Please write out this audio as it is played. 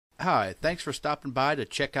Hi, thanks for stopping by to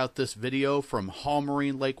check out this video from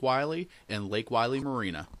Marine Lake Wylie and Lake Wylie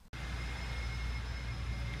Marina.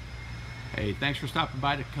 Hey, thanks for stopping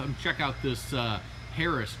by to come check out this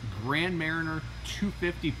Harris Grand Mariner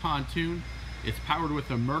 250 pontoon. It's powered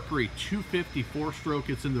with a Mercury 250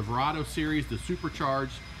 4-stroke. It's in the Wateree series, the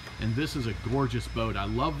supercharged, and this is a gorgeous boat. I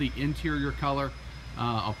love the interior color.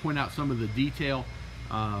 I'll point out some of the detail,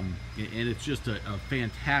 and it's just a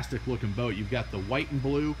fantastic looking boat. You've got the white and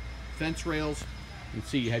blue fence rails. You can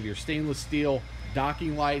see you have your stainless steel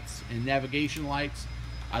docking lights and navigation lights.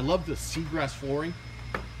 I love the seagrass flooring.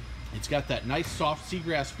 It's got that nice soft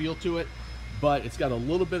seagrass feel to it, but it's got a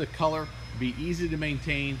little bit of color, be easy to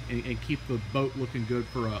maintain, and keep the boat looking good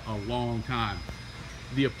for a long time.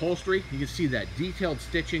 The upholstery, you can see that detailed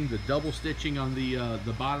stitching, the double stitching on the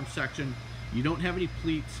bottom section. You don't have any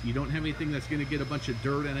pleats, you don't have anything that's going to get a bunch of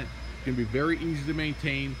dirt in it. It's going to be very easy to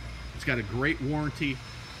maintain. It's got a great warranty,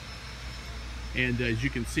 and as you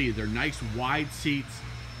can see, they're nice wide seats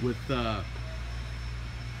with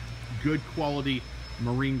good quality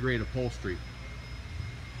marine grade upholstery.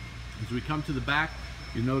 As we come to the back,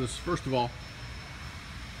 you notice, first of all,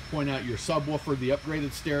 point out your subwoofer, the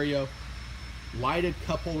upgraded stereo, lighted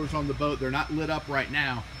cup holders on the boat. They're not lit up right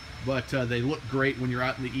now, but they look great when you're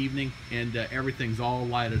out in the evening, and everything's all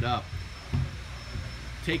lighted up.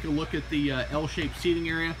 Take a look at the L-shaped seating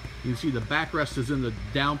area. You can see the backrest is in the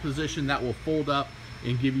down position. That will fold up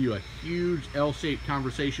and give you a huge L-shaped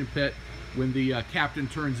conversation pit when the captain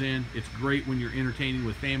turns in. It's great when you're entertaining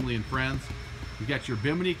with family and friends. You've got your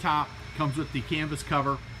bimini top, comes with the canvas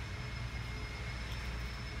cover.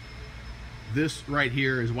 This right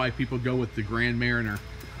here is why people go with the Grand Mariner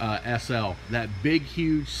SL. That big,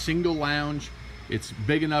 huge single lounge. It's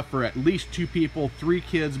big enough for at least 2 people, 3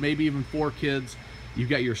 kids, maybe even 4 kids. You've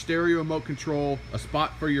got your stereo remote control, a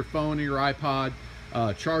spot for your phone or your iPod,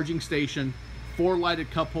 charging station, 4 lighted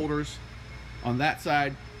cup holders on that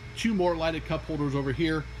side, 2 more lighted cup holders over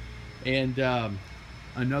here, and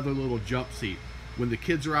another little jump seat. When the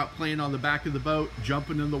kids are out playing on the back of the boat,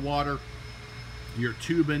 jumping in the water, you're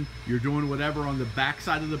tubing, you're doing whatever on the back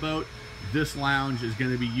side of the boat, this lounge is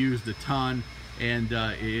going to be used a ton, and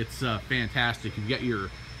it's fantastic. You've got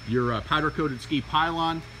your powder coated ski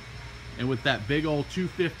pylon, and with that big old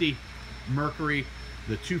 250 Mercury,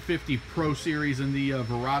 the 250 Pro Series in the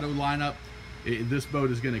Wateree lineup, this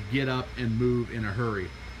boat is going to get up and move in a hurry.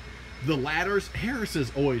 The ladders, Harris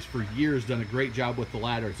has always for years done a great job with the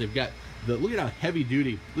ladders. They've got look at how heavy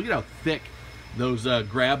duty, look at how thick those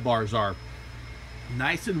grab bars are.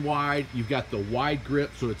 Nice and wide. You've got the wide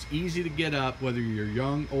grip, so it's easy to get up, whether you're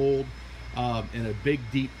young, old, and a big,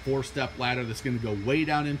 deep 4-step ladder that's going to go way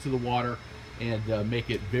down into the water and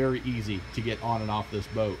make it very easy to get on and off this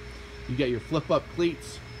boat. You got your flip-up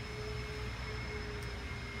cleats.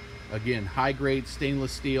 Again, high-grade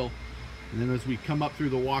stainless steel. And then as we come up through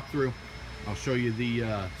the walkthrough, I'll show you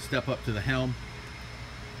the step up to the helm.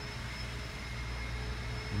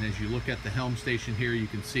 And as you look at the helm station here, you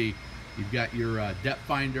can see you've got your depth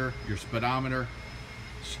finder, your speedometer,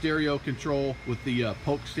 stereo control with the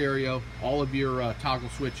poke stereo, all of your toggle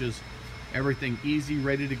switches, everything easy,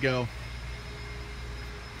 ready to go.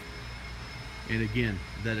 And again,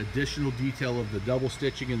 that additional detail of the double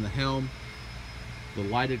stitching in the helm, the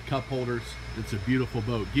lighted cup holders. It's a beautiful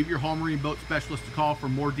boat. Give your Marine boat specialist a call for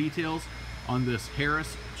more details on this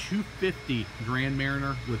Harris 250 Grand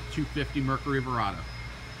Mariner with 250 Mercury Wateree.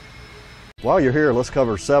 While you're here, let's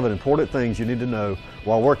cover 7 important things you need to know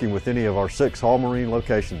while working with any of our 6 Marine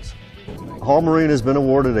locations. Marine has been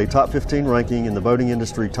awarded a top 15 ranking in the boating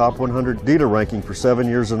industry top 100 dealer ranking for 7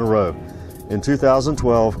 years in a row. In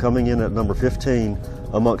 2012, coming in at number 15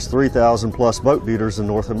 amongst 3,000 plus boat dealers in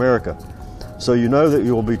North America. So you know that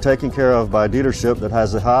you will be taken care of by a dealership that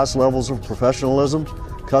has the highest levels of professionalism,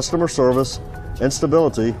 customer service, and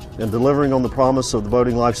stability in delivering on the promise of the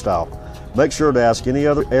boating lifestyle. Make sure to ask any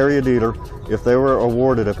other area dealer if they were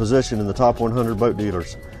awarded a position in the top 100 boat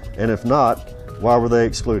dealers, and if not, why were they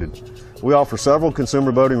excluded? We offer several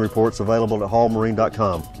consumer boating reports available at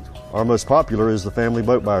hallmarine.com. Our most popular is the Family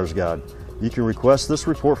Boat Buyer's Guide. You can request this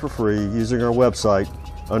report for free using our website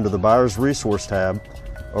under the Buyer's Resource tab,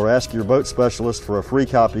 or ask your boat specialist for a free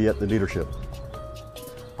copy at the dealership.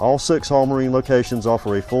 All 6 Marine locations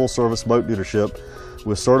offer a full-service boat dealership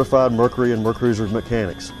with certified Mercury and MerCruiser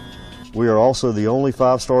mechanics. We are also the only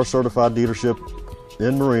 5-star certified dealership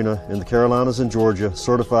in Marina in the Carolinas and Georgia,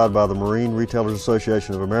 certified by the Marine Retailers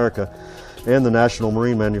Association of America and the National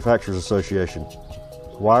Marine Manufacturers Association.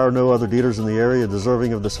 Why are no other dealers in the area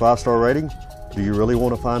deserving of this 5-star rating? Do you really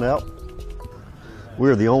want to find out? We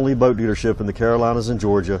are the only boat dealership in the Carolinas and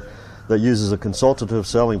Georgia that uses a consultative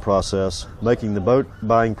selling process, making the boat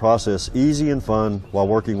buying process easy and fun while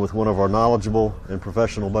working with one of our knowledgeable and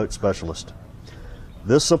professional boat specialists.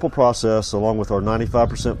 This simple process, along with our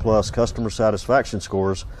 95% plus customer satisfaction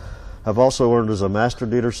scores, have also earned us a master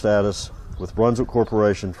dealer status with Brunswick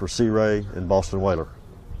Corporation for Sea Ray and Boston Whaler.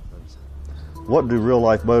 What do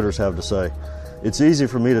real-life boaters have to say? It's easy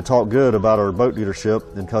for me to talk good about our boat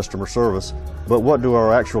dealership and customer service, but what do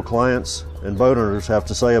our actual clients and boat owners have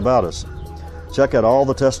to say about us? Check out all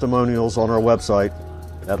the testimonials on our website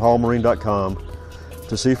at hallmarine.com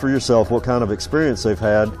to see for yourself what kind of experience they've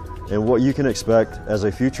had and what you can expect as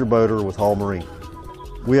a future boater with Hall Marine.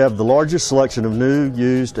 We have the largest selection of new,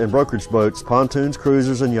 used, and brokerage boats, pontoons,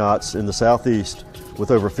 cruisers, and yachts in the Southeast, with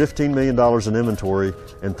over $15 million in inventory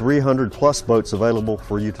and 300 plus boats available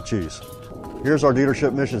for you to choose. Here's our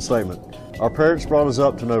dealership mission statement. Our parents brought us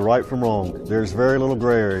up to know right from wrong. There's very little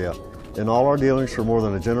gray area. In all our dealings for more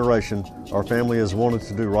than a generation, our family has wanted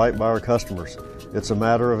to do right by our customers. It's a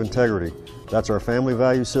matter of integrity. That's our family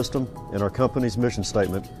value system and our company's mission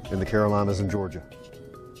statement in the Carolinas and Georgia.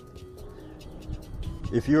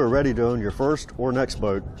 If you are ready to own your first or next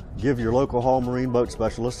boat, give your local Hall Marine boat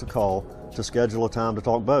specialist a call to schedule a time to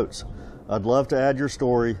talk boats. I'd love to add your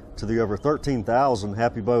story to the over 13,000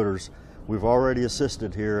 happy boaters we've already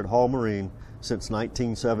assisted here at Hall Marine since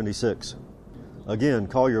 1976. Again,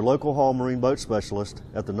 call your local Hall Marine boat specialist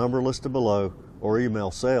at the number listed below or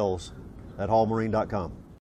email sales@hallmarine.com.